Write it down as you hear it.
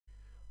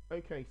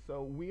Okay,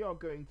 so we are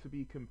going to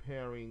be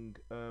comparing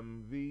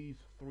these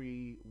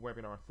three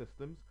webinar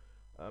systems: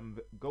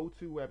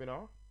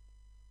 GoToWebinar,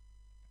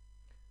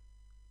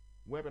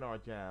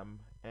 WebinarJam,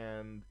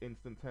 and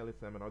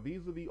InstanTeleseminar.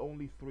 These are the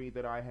only three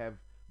that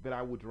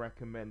I would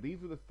recommend.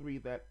 These are the three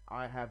that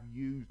I have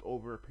used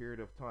over a period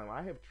of time.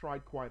 I have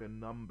tried quite a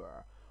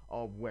number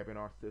of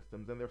webinar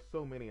systems, and there's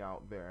so many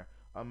out there.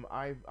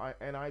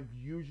 I've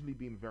usually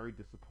been very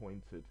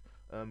disappointed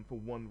for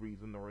one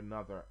reason or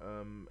another.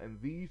 And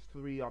these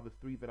three are the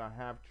three that I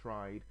have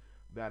tried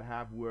that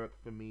have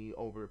worked for me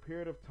over a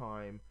period of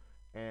time.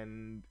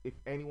 And if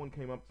anyone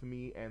came up to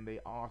me and they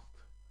asked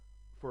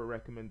for a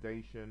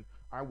recommendation,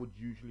 I would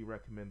usually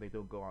recommend they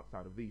don't go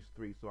outside of these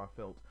three. So I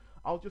felt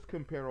I'll just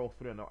compare all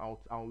three, and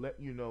I'll let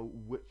you know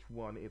which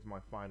one is my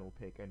final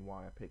pick and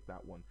why I picked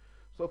that one.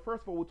 So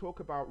first of all, we'll talk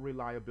about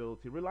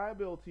reliability.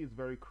 Reliability is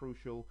very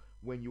crucial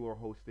when you are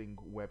hosting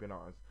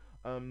webinars.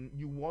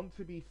 You want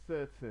to be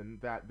certain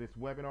that this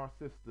webinar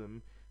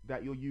system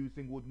that you're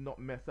using would not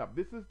mess up.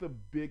 This is the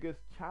biggest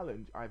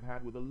challenge I've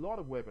had with a lot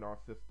of webinar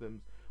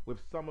systems. With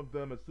some of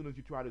them, as soon as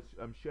you try to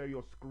share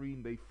your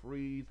screen, they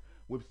freeze.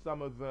 With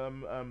some of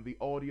them, the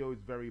audio is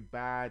very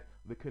bad,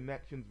 the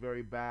connection's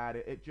very bad.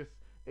 It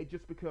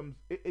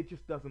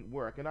just doesn't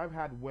work. And I've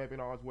had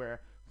webinars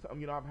where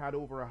I've had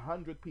over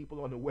 100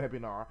 people on a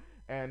webinar,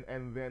 and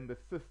then the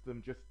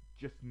system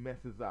just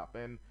messes up,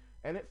 and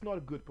it's not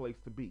a good place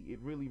to be. It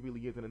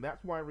really isn't, and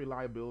that's why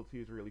reliability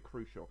is really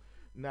crucial.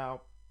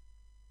 Now,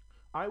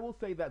 I will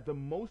say that the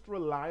most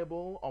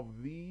reliable of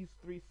these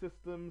three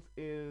systems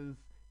is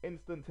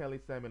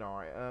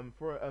InstanTeleseminar,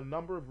 for a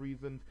number of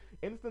reasons.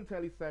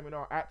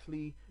 InstanTeleseminar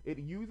actually, it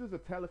uses a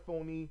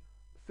telephony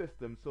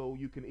system, so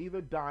you can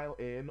either dial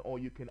in or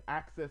you can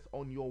access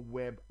on your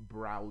web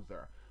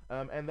browser.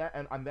 And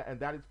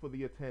that is for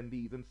the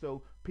attendees, and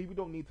so people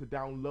don't need to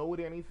download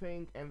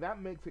anything, and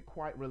that makes it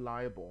quite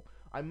reliable.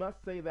 I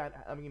must say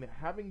that, I mean,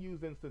 having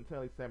used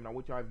InstanTeleseminar,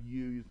 which I've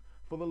used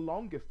for the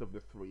longest of the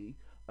three,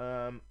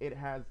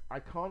 I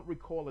can't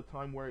recall a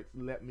time where it's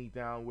let me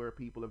down, where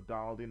people have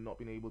dialed in, not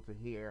been able to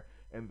hear,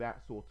 and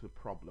that sort of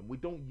problem. We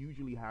don't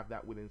usually have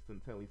that with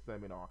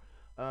InstanTeleseminar.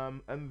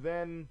 And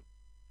then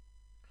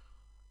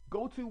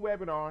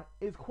GoToWebinar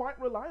is quite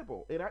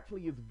reliable. It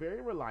actually is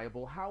very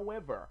reliable.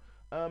 However,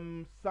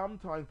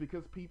 sometimes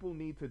because people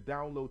need to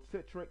download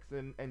Citrix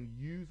and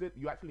use it,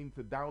 you actually need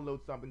to download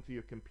something to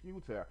your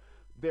computer.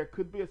 There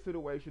could be a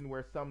situation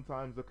where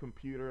sometimes the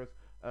computer's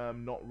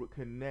not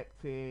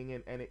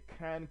connecting, and it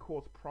can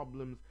cause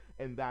problems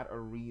in that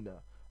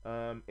arena.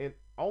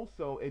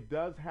 It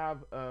does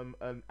have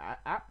an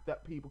app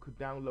that people could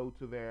download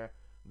to their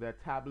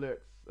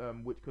tablets,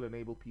 which could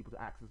enable people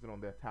to access it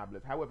on their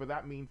tablets. However,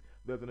 that means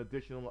there's an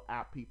additional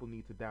app people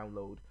need to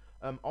download.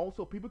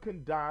 Also, people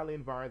can dial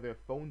in via their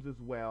phones as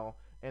well,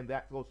 and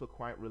that's also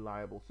quite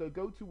reliable. So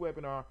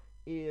GoToWebinar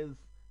is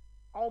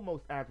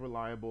almost as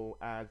reliable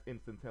as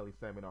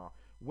InstanTeleseminar.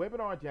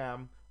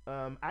 WebinarJam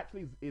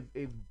actually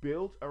is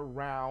built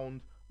around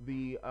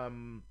the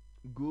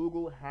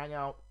Google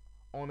Hangout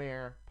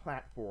on-air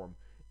platform.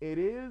 It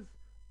is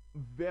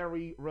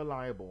very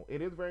reliable.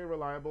 It is very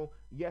reliable.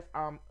 Yes,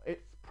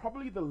 it's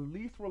probably the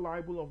least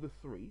reliable of the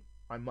three.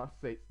 I must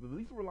say, it's the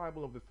least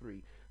reliable of the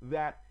three.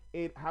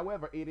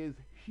 However, it is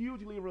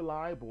hugely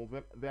reliable.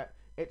 That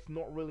it's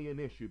not really an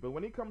issue. But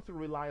when it comes to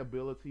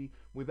reliability,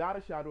 without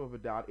a shadow of a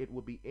doubt, it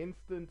will be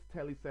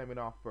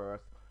InstanTeleseminar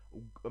first,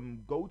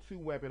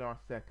 GoToWebinar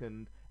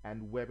second,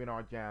 and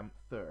WebinarJam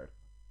third.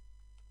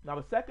 Now,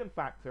 the second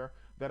factor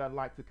that I'd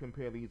like to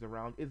compare these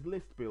around is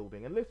list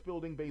building. And list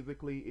building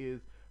basically is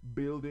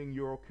building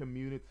your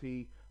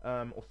community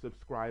of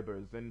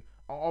subscribers. And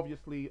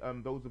obviously,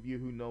 those of you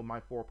who know my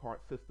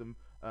four-part system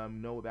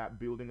know that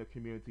building a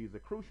community is a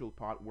crucial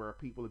part, where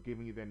people are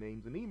giving you their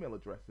names and email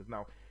addresses.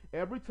 Now,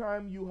 every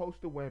time you host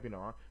a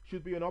webinar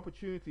should be an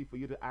opportunity for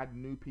you to add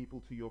new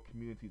people to your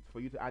community,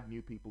 for you to add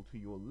new people to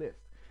your list.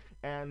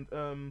 And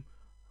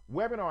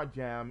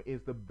WebinarJam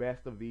is the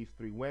best of these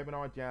three.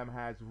 WebinarJam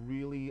has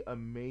really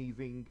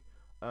amazing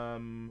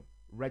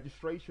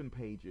registration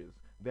pages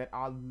that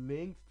are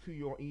linked to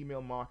your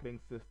email marketing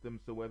system.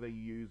 So whether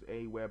you use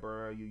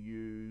Aweber, you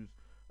use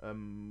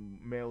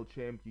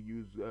MailChimp, you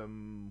use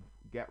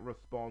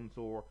GetResponse,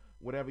 or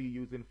whatever you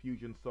use in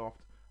Infusionsoft,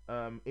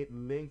 it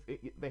links.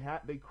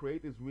 They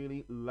create these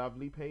really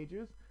lovely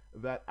pages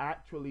that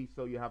actually,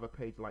 so you have a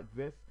page like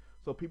this.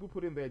 So people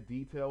put in their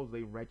details,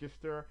 they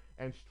register,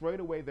 and straight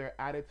away they're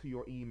added to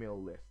your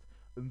email list.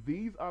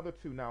 These other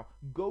two, now,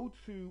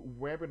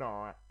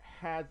 GoToWebinar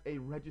has a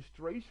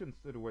registration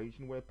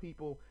situation where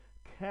people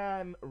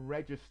can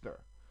register.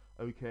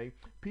 Okay,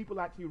 people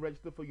actually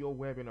register for your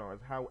webinars.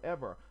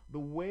 However, the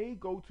way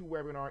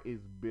GoToWebinar is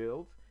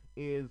built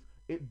is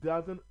it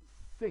doesn't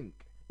sync.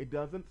 It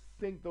doesn't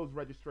sync those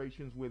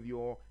registrations with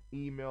your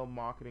email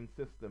marketing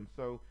system.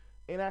 So,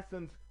 in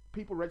essence,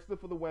 people register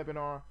for the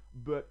webinar,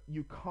 but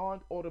you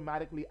can't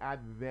automatically add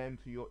them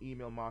to your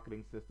email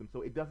marketing system.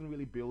 So it doesn't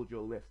really build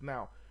your list.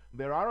 Now,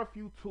 there are a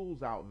few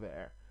tools out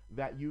there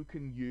that you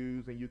can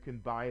use, and you can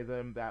buy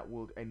them, that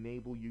will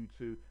enable you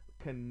to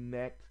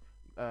connect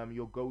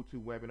your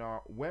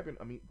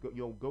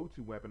your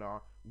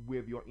GoToWebinar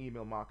with your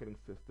email marketing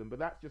system. But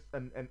that's just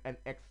an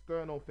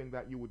external thing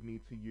that you would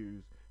need to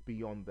use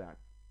beyond that.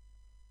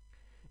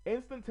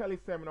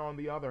 InstanTeleseminar, on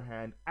the other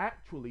hand,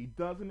 actually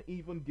doesn't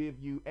even give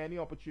you any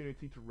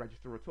opportunity to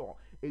register at all.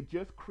 It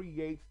just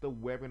creates the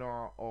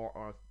webinar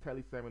or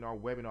teleseminar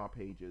webinar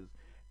pages.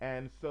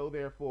 And so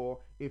therefore,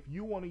 if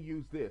you want to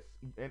use this,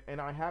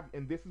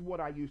 and this is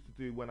what I used to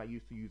do when I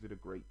used to use it a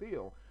great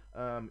deal,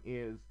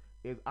 is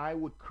I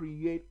would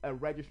create a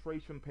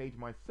registration page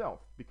myself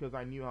because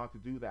I knew how to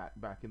do that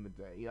back in the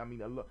day. I mean,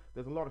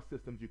 there's a lot of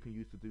systems you can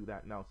use to do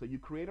that now. So you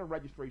create a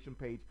registration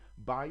page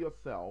by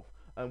yourself,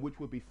 which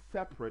would be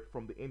separate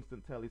from the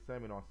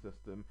InstanTeleseminar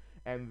system,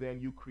 and then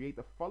you create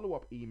the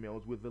follow-up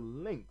emails with the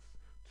links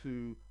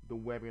to the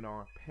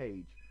webinar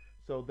page.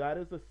 So that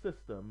is a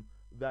system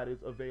that is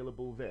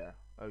available there.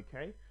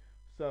 Okay,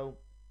 so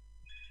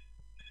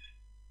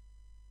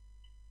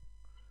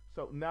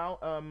now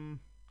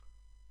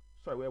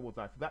sorry, where was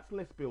I? So that's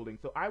list building.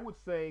 So I would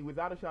say,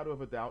 without a shadow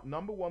of a doubt,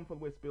 number one for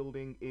list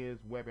building is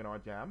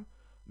WebinarJam.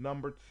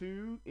 Number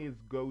two is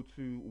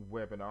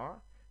GoToWebinar.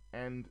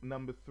 And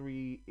number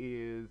three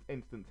is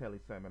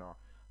InstanTeleseminar.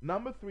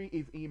 Number three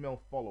is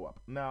email follow-up.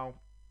 Now,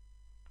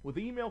 with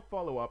email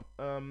follow-up,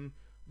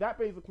 that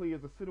basically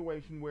is a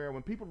situation where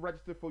when people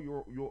register for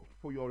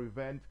your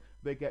event,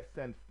 they get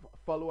sent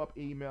follow-up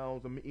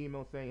emails, an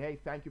email saying, hey,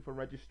 thank you for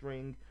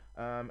registering,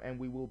 and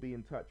we will be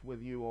in touch with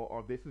you,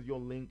 or this is your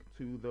link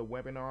to the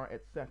webinar,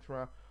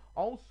 etc.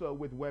 Also,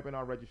 with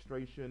webinar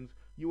registrations,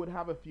 you would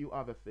have a few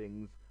other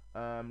things,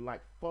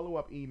 like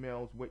follow-up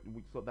emails,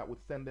 so that would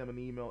send them an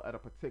email at a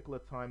particular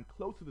time,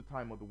 close to the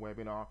time of the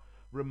webinar,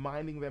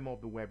 reminding them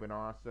of the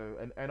webinar. So,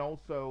 and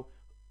also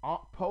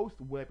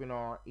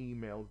post-webinar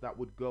emails that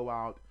would go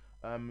out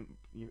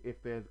if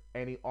there's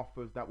any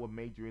offers that were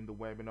made during the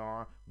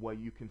webinar, where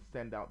you can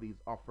send out these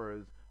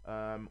offers,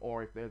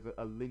 or if there's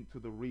a link to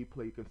the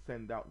replay, you can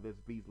send out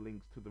these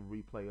links to the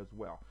replay as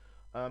well.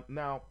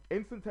 Now,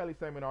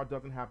 InstanTeleseminar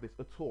doesn't have this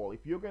at all.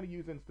 If you're going to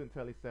use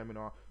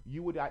InstanTeleseminar,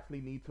 you would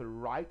actually need to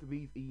write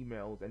these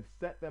emails and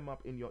set them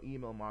up in your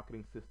email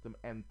marketing system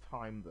and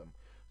time them.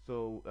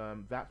 So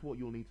that's what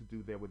you'll need to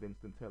do there with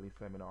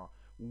InstanTeleseminar.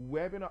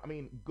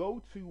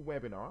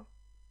 GoToWebinar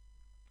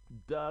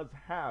does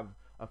have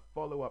a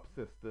follow-up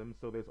system,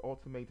 so there's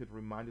automated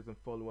reminders and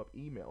follow-up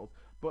emails,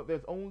 but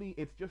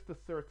it's just a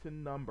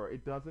certain number.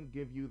 It doesn't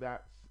give you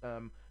that,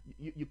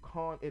 you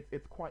can't,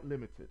 it's quite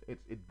limited.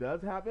 It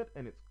does have it,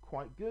 and it's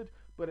quite good,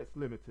 but it's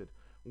limited.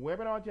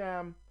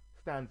 WebinarJam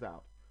stands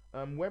out.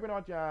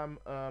 WebinarJam,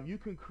 you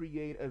can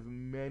create as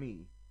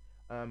many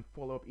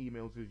follow-up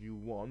emails as you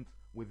want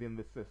within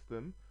the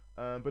system,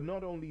 but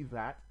not only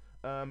that,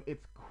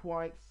 it's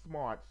quite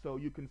smart, so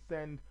you can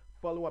send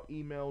follow-up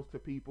emails to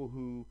people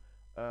who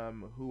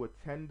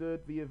attended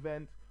the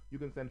event. You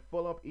can send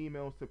follow-up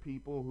emails to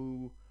people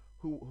who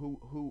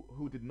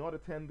did not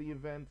attend the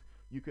event.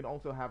 You can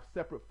also have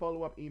separate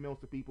follow-up emails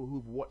to people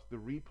who've watched the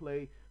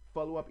replay,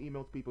 follow-up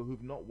emails to people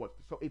who've not watched.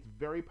 So it's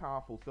very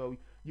powerful. So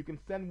you can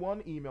send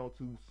one email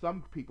to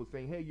some people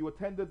saying, hey, you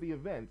attended the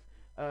event,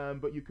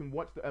 but you can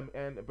watch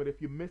but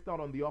if you missed out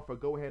on the offer,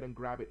 go ahead and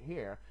grab it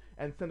here,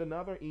 and send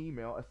another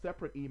email, a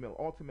separate email,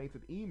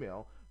 automated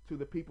email, to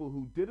the people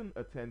who didn't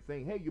attend,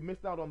 saying, hey, you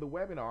missed out on the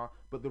webinar,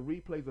 but the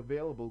replay is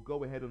available,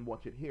 go ahead and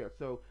watch it here.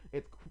 So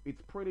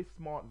it's pretty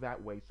smart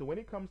that way. So when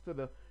it comes to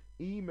the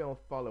email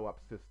follow-up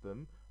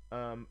system,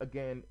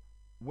 again,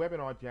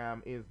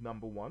 WebinarJam is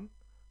number one,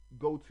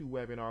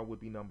 GoToWebinar would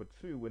be number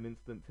two, and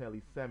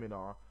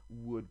InstanTeleseminar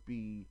would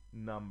be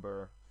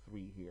number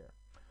three here.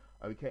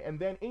 Okay, and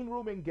then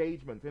in-room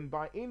engagement, and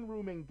by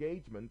in-room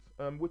engagement,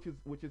 which is,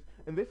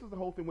 and this is the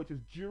whole thing, which is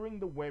during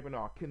the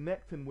webinar,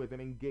 connecting with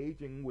and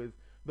engaging with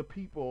the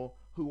people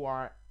who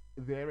are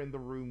there in the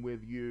room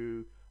with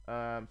you.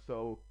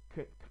 So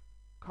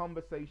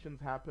conversations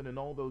happen and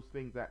all those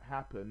things that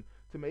happen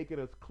to make it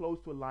as close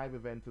to a live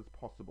event as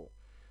possible.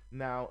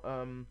 Now,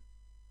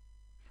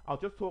 I'll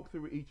just talk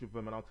through each of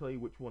them, and I'll tell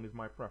you which one is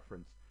my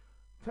preference.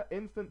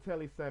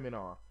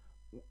 InstanTeleseminar.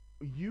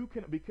 You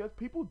can, because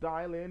people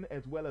dial in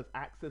as well as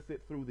access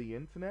it through the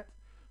internet.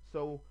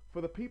 So for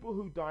the people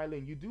who dial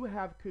in, you do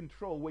have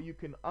control where you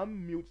can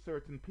unmute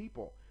certain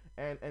people,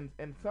 and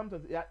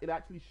sometimes it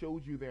actually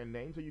shows you their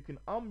name, so you can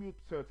unmute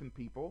certain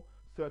people,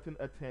 certain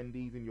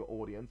attendees in your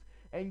audience,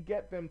 and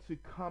get them to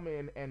come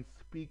in and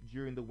speak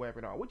during the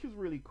webinar, which is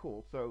really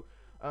cool. So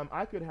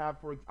I could have,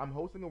 I'm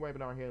hosting a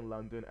webinar here in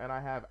London, and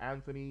I have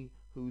Anthony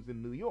who's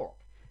in New York.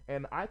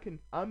 And I can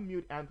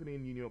unmute Anthony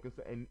in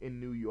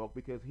New York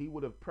because he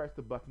would have pressed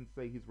the button to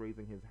say he's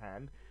raising his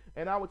hand.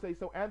 And I would say,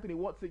 so Anthony,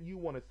 what's it you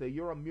want to say?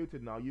 You're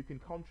unmuted now. You can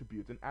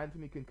contribute. And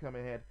Anthony can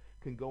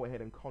go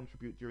ahead and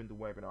contribute during the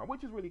webinar,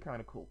 which is really kind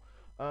of cool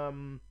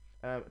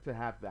to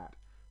have that.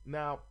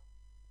 Now,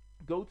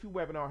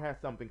 GoToWebinar has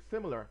something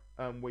similar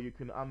where you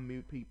can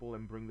unmute people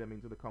and bring them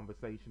into the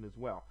conversation as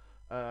well.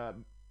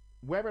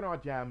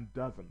 WebinarJam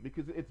doesn't,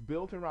 because it's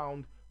built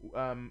around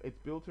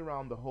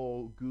the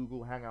whole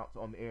Google Hangouts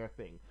on Air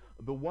thing.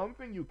 The one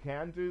thing you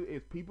can do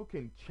is people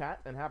can chat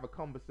and have a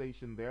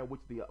conversation there,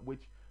 which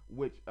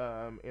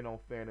in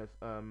all fairness,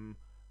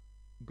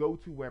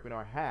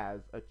 GoToWebinar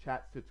has a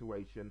chat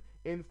situation.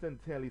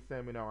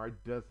 InstanTeleseminar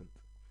doesn't.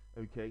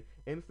 Okay,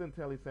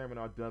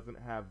 InstanTeleseminar doesn't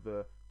have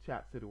the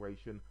chat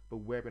situation,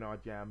 but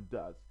WebinarJam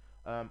does.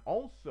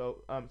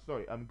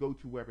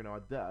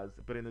 GoToWebinar does,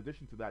 but in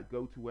addition to that,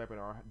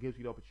 GoToWebinar gives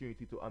you the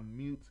opportunity to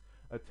unmute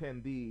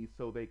attendees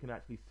so they can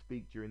actually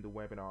speak during the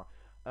webinar.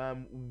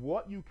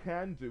 What you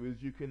can do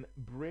is you can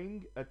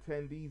bring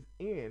attendees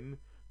in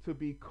to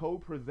be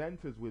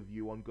co-presenters with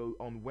you on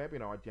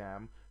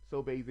WebinarJam.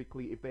 So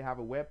basically, if they have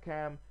a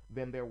webcam,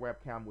 then their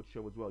webcam would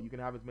show as well. You can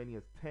have as many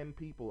as 10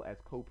 people as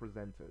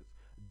co-presenters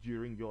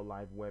during your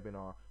live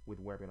webinar with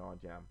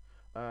WebinarJam.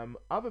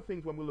 Other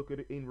things when we look at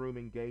in-room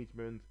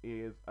engagement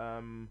is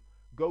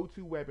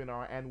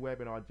GoToWebinar and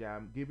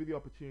WebinarJam give you the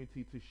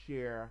opportunity to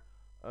share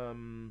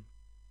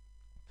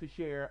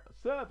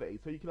surveys.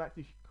 So you can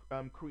actually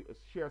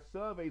share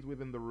surveys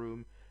within the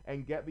room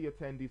and get the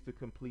attendees to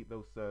complete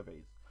those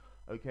surveys.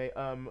 Okay,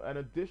 an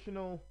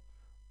additional,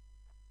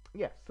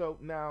 yes, so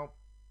now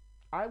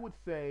I would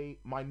say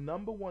my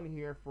number one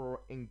here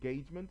for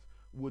engagement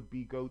would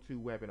be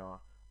GoToWebinar,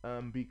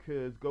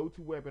 because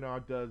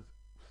GoToWebinar does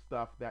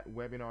stuff that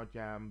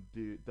WebinarJam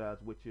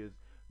does, which is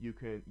you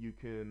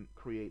can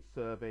create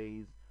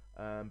surveys,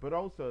 but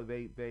also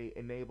they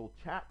enable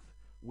chat,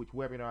 which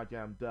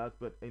WebinarJam does,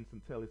 but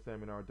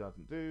InstanTeleseminar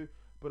doesn't do.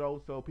 But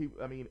also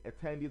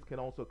attendees can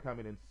also come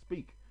in and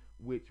speak,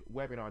 which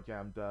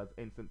WebinarJam does,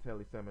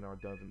 InstanTeleseminar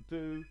doesn't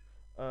do.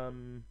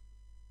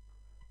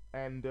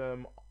 And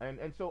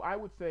so I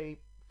would say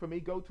for me,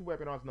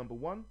 GoToWebinar is number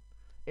one.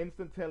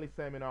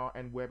 InstanTeleseminar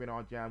and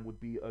WebinarJam would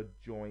be a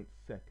joint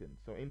second.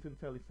 So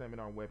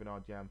InstanTeleseminar and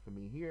WebinarJam for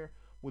me here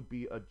would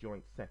be a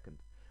joint second.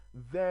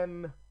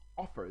 Then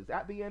offers.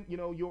 At the end,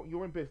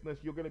 you're in business,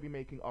 you're going to be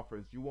making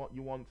offers. You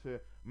want to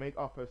make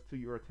offers to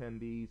your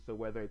attendees. So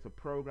whether it's a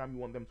program you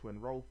want them to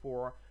enroll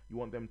for, you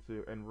want them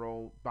to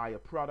buy a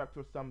product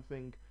or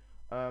something.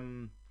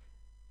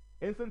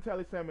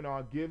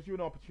 InstanTeleseminar gives you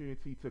an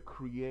opportunity to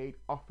create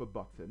offer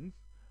buttons.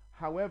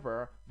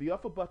 However, the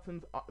offer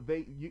buttons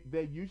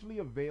they're usually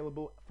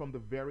available from the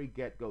very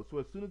get-go. So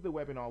as soon as the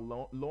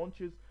webinar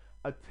launches,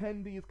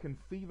 attendees can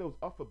see those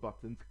offer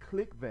buttons,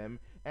 click them,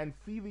 and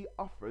see the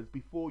offers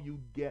before you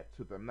get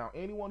to them. Now,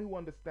 anyone who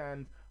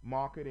understands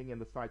marketing and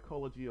the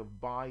psychology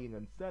of buying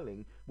and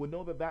selling would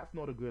know that that's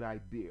not a good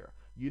idea.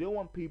 You don't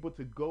want people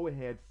to go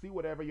ahead, see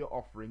whatever you're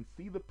offering,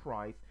 see the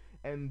price,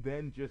 and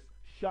then just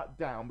shut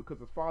down,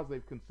 because as far as they're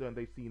concerned,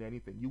 they've seen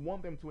anything. You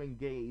want them to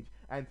engage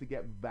and to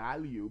get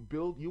value.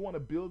 You want to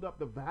build up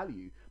the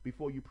value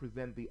before you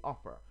present the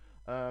offer.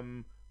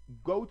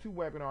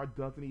 GoToWebinar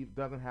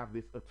doesn't have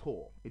this at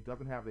all. It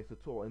doesn't have this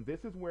at all. And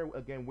this is where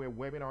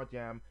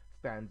WebinarJam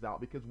stands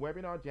out, because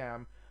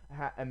WebinarJam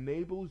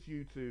enables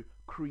you to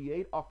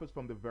create offers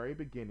from the very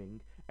beginning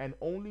and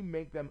only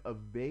make them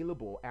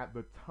available at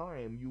the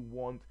time you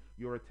want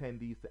your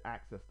attendees to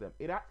access them.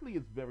 It actually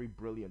is very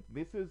brilliant.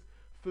 This is,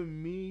 for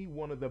me,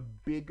 one of the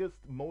biggest,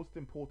 most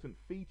important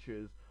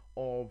features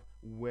of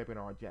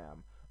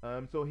WebinarJam.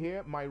 So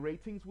here, my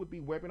ratings would be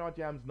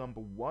WebinarJam's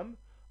number one,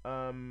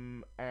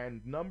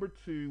 and number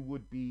two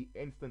would be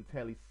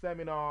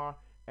InstanTeleseminar,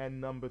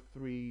 and number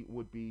three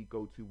would be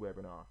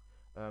GoToWebinar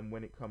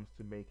when it comes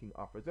to making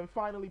offers. And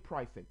finally,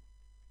 pricing.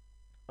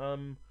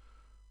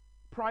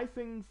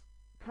 Pricing's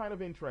kind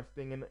of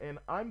interesting, and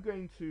I'm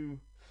going to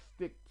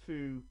stick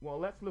to, well,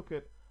 let's look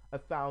at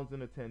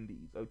 1,000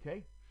 attendees,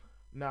 okay?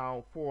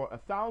 Now, for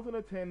 1,000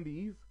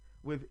 attendees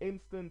with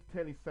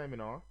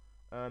InstanTeleseminar,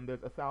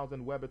 there's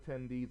 1,000 web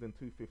attendees and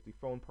 250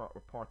 phone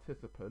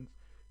participants,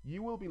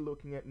 you will be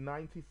looking at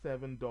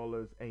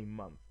 $97 a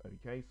month,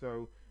 okay?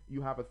 So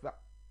you have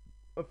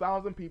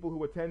 1,000 people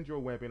who attend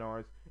your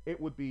webinars, it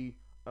would be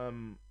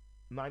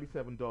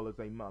 $97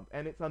 a month,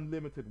 and it's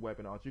unlimited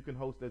webinars. You can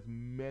host as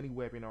many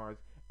webinars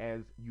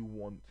as you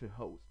want to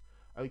host.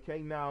 Okay,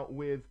 now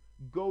with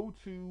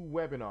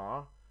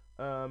GoToWebinar,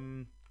 I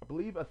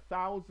believe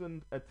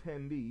 1,000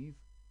 attendees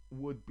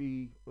would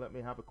be, let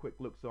me have a quick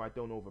look so I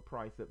don't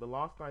overprice it. The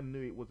last I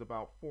knew it was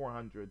about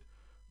 $400.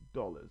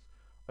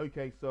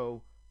 Okay,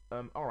 so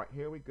all right,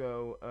 here we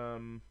go.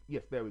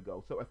 Yes, there we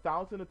go. So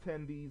 1,000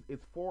 attendees is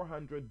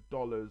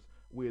 $400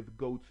 with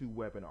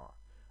GoToWebinar.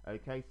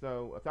 Okay,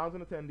 so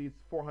 1,000 attendees,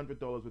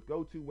 $400 with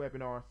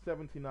GoToWebinar,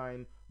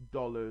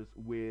 $79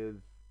 with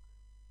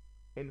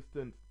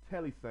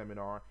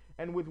InstanTeleseminar,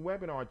 and with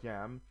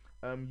WebinarJam,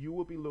 you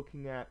will be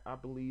looking at, I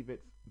believe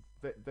it's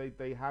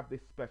they have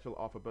this special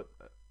offer, but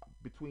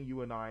between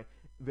you and I,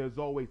 there's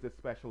always this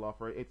special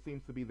offer. It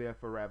seems to be there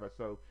forever,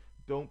 so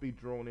don't be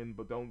drawn in,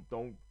 but don't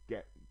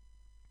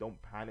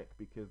panic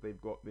because they've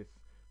got this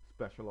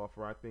special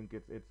offer. I think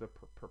it's a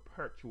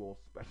perpetual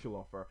special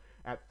offer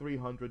at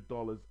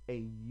 $300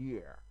 a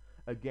year.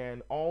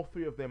 Again, all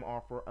three of them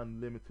are for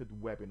unlimited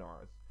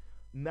webinars.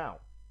 Now,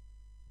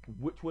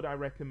 which would I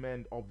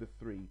recommend of the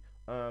three?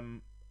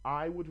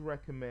 I would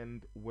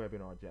recommend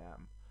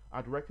WebinarJam.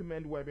 I'd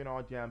recommend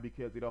WebinarJam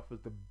because it offers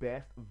the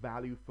best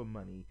value for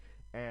money.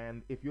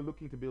 And if you're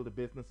looking to build a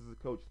business as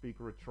a coach,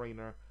 speaker, or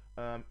trainer,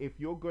 if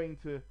you're going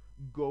to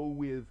go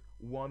with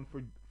one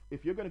for,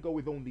 if you're going to go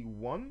with only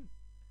one,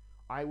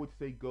 I would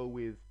say go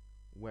with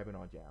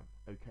WebinarJam.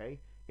 Okay,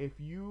 if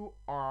you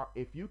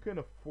can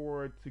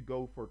afford to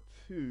go for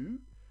two,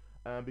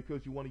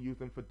 because you want to use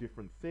them for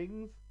different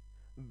things,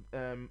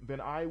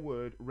 then I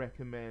would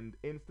recommend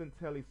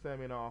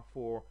InstanTeleseminar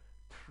for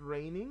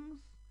trainings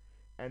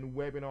and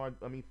webinar.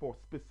 I mean, for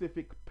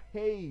specific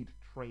paid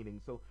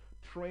training. So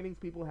trainings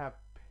people have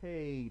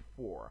paid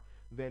for,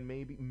 then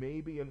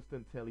maybe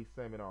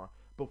InstanTeleseminar.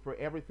 But for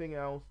everything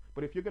else,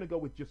 but if you're gonna go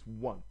with just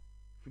one,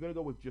 if you're gonna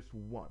go with just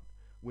one,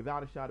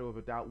 without a shadow of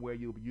a doubt, where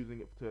you'll be using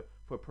it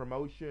for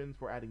promotions,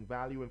 for adding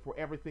value, and for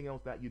everything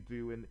else that you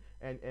do,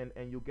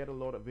 and you'll get a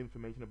lot of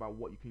information about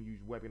what you can use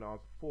webinars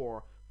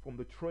for from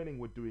the training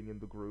we're doing in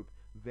the group,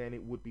 then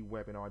it would be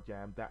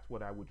WebinarJam. That's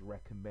what I would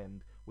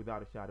recommend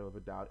without a shadow of a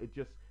doubt. It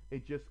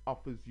just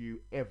offers you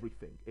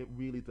everything. It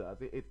really does.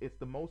 It's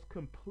the most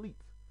complete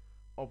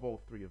of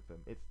all three of them.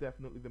 It's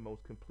definitely the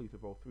most complete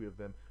of all three of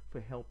them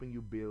for helping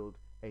you build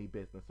a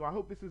business. So I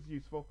hope this is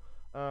useful.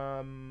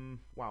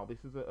 Wow, this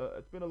is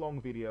it's been a long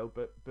video,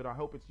 but I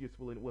hope it's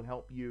useful and it will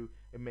help you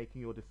in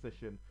making your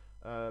decision.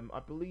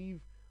 I believe,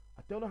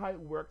 I don't know how it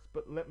works,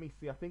 but let me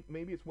see. I think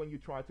maybe it's when you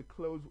try to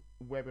close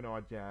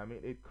WebinarJam,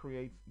 it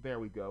creates, there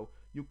we go.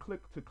 You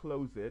click to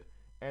close it,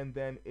 and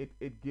then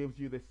it gives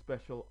you this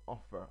special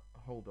offer.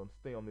 Hold on,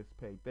 stay on this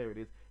page. There it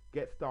is.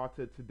 Get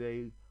started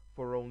today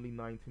for only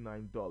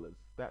 $99.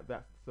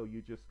 That's so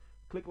you just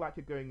click like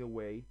you're going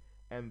away,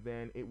 and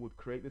then it would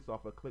create this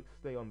offer. Click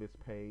stay on this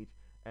page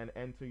and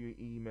enter your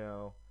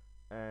email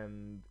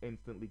and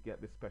instantly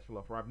get this special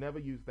offer. I've never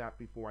used that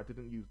before. I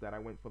didn't use that. I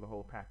went for the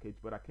whole package,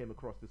 but I came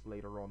across this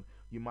later on.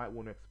 You might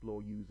want to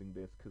explore using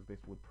this because this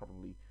would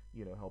probably,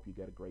 help you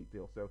get a great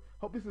deal. So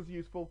hope this is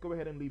useful. Go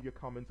ahead and leave your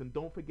comments, and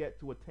don't forget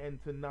to attend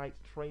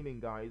tonight's training,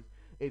 guys.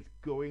 It's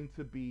going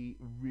to be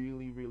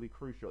really, really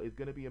crucial. It's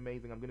going to be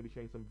amazing. I'm going to be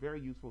sharing some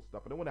very useful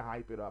stuff. I don't want to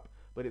hype it up,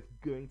 but it's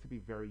going to be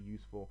very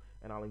useful,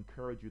 and I'll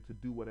encourage you to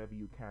do whatever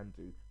you can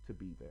do to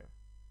be there.